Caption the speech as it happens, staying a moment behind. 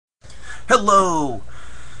Hello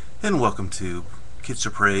and welcome to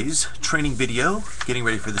K2P's training video, getting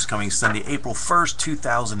ready for this coming Sunday, April 1st,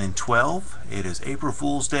 2012. It is April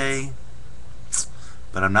Fool's Day,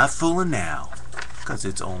 but I'm not fooling now because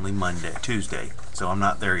it's only Tuesday, so I'm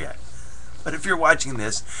not there yet. But if you're watching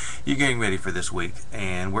this, you're getting ready for this week,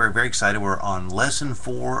 and we're very excited. We're on lesson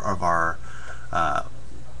 4 of our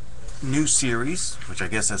new series, which I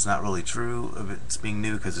guess that's not really true of it's being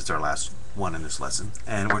new because it's our last one in this lesson.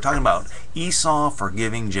 And we're talking about Esau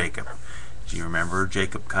forgiving Jacob. Do you remember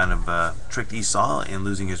Jacob kind of tricked Esau in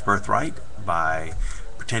losing his birthright by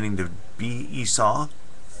pretending to be Esau?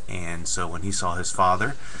 And so when he saw his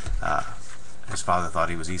father thought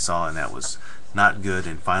he was Esau, and that was not good.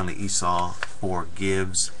 And finally Esau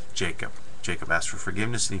forgives Jacob. Jacob asks for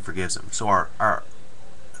forgiveness and he forgives him. So our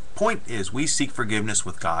point is we seek forgiveness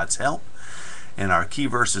with God's help, and our key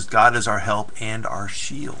verse is God is our help and our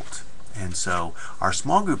shield. And so our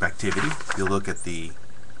small group activity, if you look at the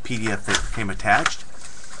PDF that came attached,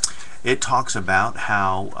 it talks about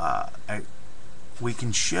how we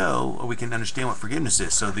can show, or we can understand what forgiveness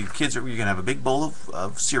is. So the kids, you're going to have a big bowl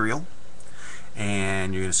of cereal,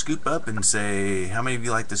 and you're going to scoop up and say, how many of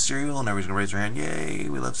you like this cereal? And everybody's going to raise their hand, yay,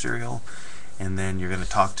 we love cereal. And then you're going to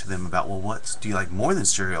talk to them about, well, what do you like more than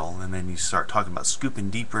cereal? And then you start talking about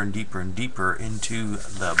scooping deeper and deeper and deeper into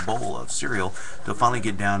the bowl of cereal to finally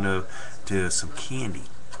get down to some candy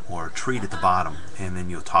or a treat at the bottom. And then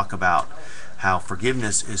you'll talk about how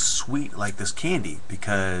forgiveness is sweet like this candy,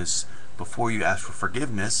 because before you ask for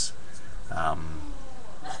forgiveness,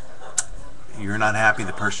 you're not happy.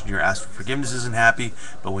 The person you're asking for forgiveness isn't happy.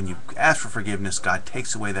 But when you ask for forgiveness, God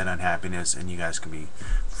takes away that unhappiness, and you guys can be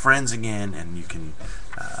friends again, and you can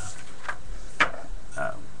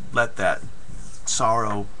let that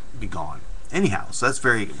sorrow be gone. Anyhow, so that's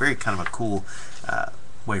very, very kind of a cool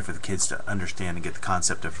way for the kids to understand and get the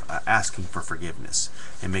concept of asking for forgiveness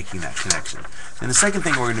and making that connection. And the second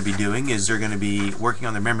thing we're going to be doing is they're going to be working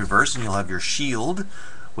on their memory verse, and you'll have your shield,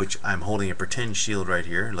 which I'm holding a pretend shield right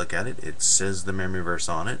here. Look at it. It says the memory verse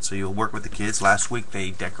on it. So you'll work with the kids. Last week they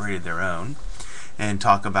decorated their own, and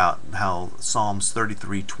talk about how Psalms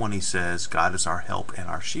 33:20 says, God is our help and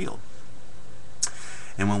our shield.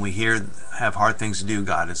 And when we have hard things to do,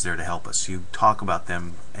 God is there to help us. You talk about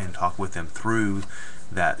them and talk with them through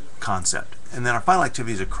that concept. And then our final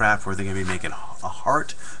activity is a craft where they're going to be making a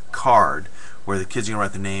heart card where the kids are going to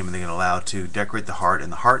write the name, and they're going to allow to decorate the heart.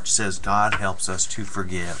 And the heart says, God helps us to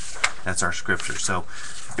forgive. That's our scripture. So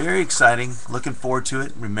very exciting. Looking forward to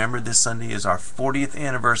it. Remember, this Sunday is our 40th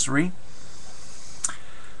anniversary,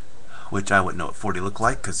 which I wouldn't know what 40 looked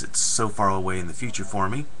like because it's so far away in the future for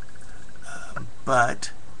me.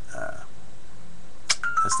 But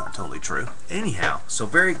that's not totally true. Anyhow, so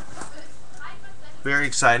very, very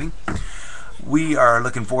exciting. We are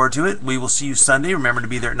looking forward to it. We will see you Sunday. Remember to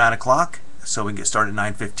be there at 9 o'clock so we can get started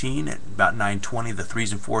at 9:15. At about 9:20, the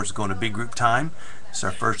 3s and 4s go into big group time. It's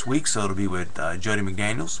our first week, so it'll be with Jody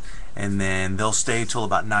McDaniels. And then they'll stay till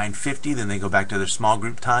about 9:50. Then they go back to their small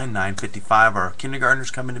group time. 9:55, our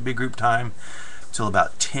kindergartners come into big group time till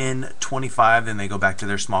about 10:25. Then they go back to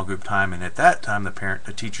their small group time. And at that time,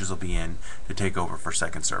 the teachers will be in to take over for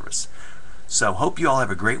second service. So hope you all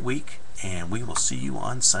have a great week, and we will see you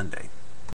on Sunday.